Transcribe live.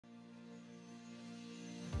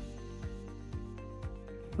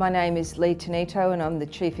My name is Tonitto and I'm the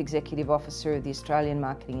Chief Executive Officer of the Australian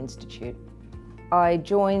Marketing Institute. I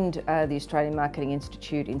joined the Australian Marketing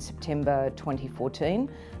Institute in September 2014.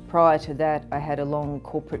 Prior to that, I had a long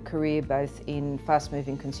corporate career both in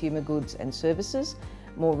fast-moving consumer goods and services,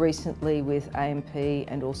 more recently with AMP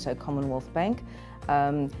and also Commonwealth Bank.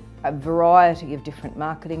 A variety of different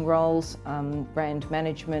marketing roles, brand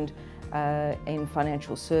management, in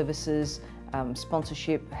financial services,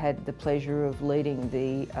 sponsorship. Had the pleasure of leading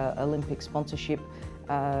the Olympic sponsorship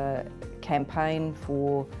campaign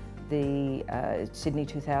for the Sydney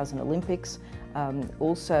 2000 Olympics.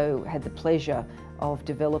 Also had the pleasure of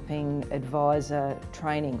developing advisor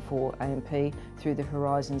training for AMP through the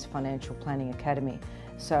Horizons Financial Planning Academy.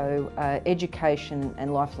 So education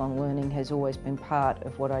and lifelong learning has always been part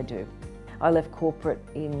of what I do. I left corporate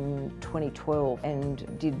in 2012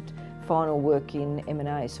 and did final work in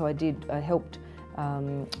M&A. So I helped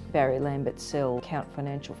Barry Lambert sell Count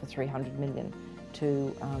Financial for $300 million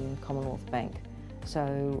to Commonwealth Bank.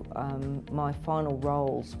 So my final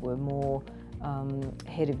roles were more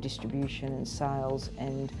head of distribution and sales,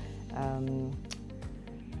 and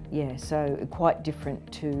yeah, so quite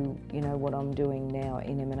different to what I'm doing now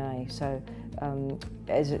in M&A. So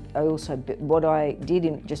what I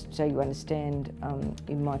did, just so you understand,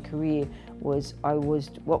 in my career was I was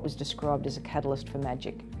what was described as a catalyst for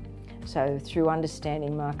magic. So through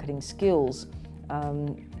understanding marketing skills,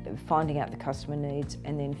 finding out the customer needs,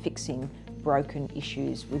 and then fixing broken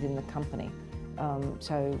issues within the company.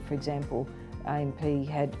 So for example, AMP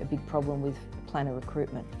had a big problem with planner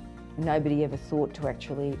recruitment. Nobody ever thought to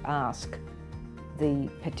actually ask the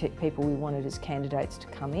people we wanted as candidates to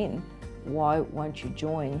come in, why won't you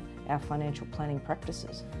join our financial planning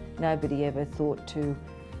practices? Nobody ever thought to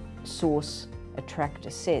source, attract,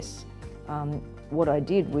 assess. What I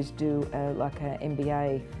did was do like an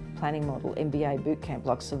MBA planning model, MBA boot camp,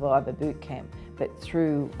 like Survivor boot camp, but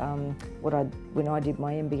through when I did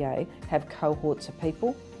my MBA, have cohorts of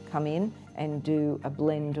people come in and do a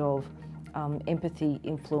blend of empathy,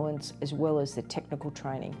 influence, as well as the technical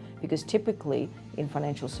training. Because typically in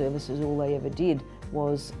financial services, all they ever did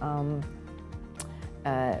was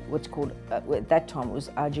what's called, at that time it was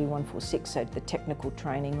RG146, so the technical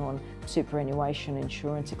training on superannuation,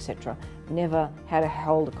 insurance, etc. Never had to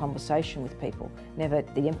hold a conversation with people, never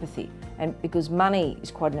the empathy. And because money is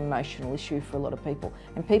quite an emotional issue for a lot of people.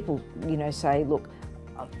 And people, say, look,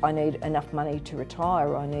 I need enough money to retire,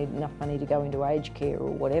 or I need enough money to go into aged care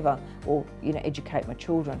or whatever, or educate my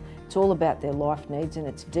children. It's all about their life needs, and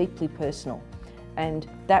it's deeply personal. And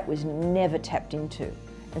that was never tapped into.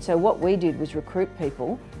 And so what we did was recruit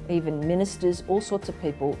people, even ministers, all sorts of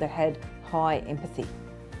people that had high empathy.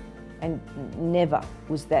 And never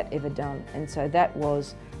was that ever done. And so that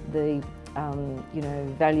was the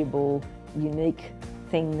valuable, unique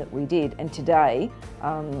thing that we did. And today,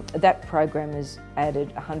 that program has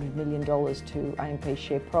added $100 million to AMP's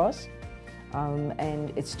share price.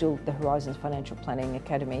 And it's still, the Horizons Financial Planning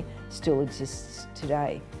Academy still exists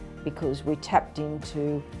today, because we tapped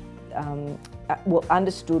into,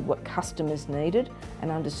 understood what customers needed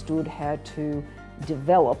and understood how to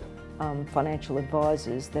develop financial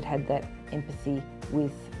advisors that had that empathy,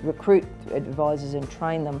 recruit advisors and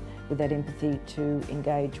train them with that empathy to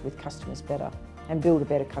engage with customers better and build a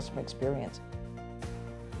better customer experience.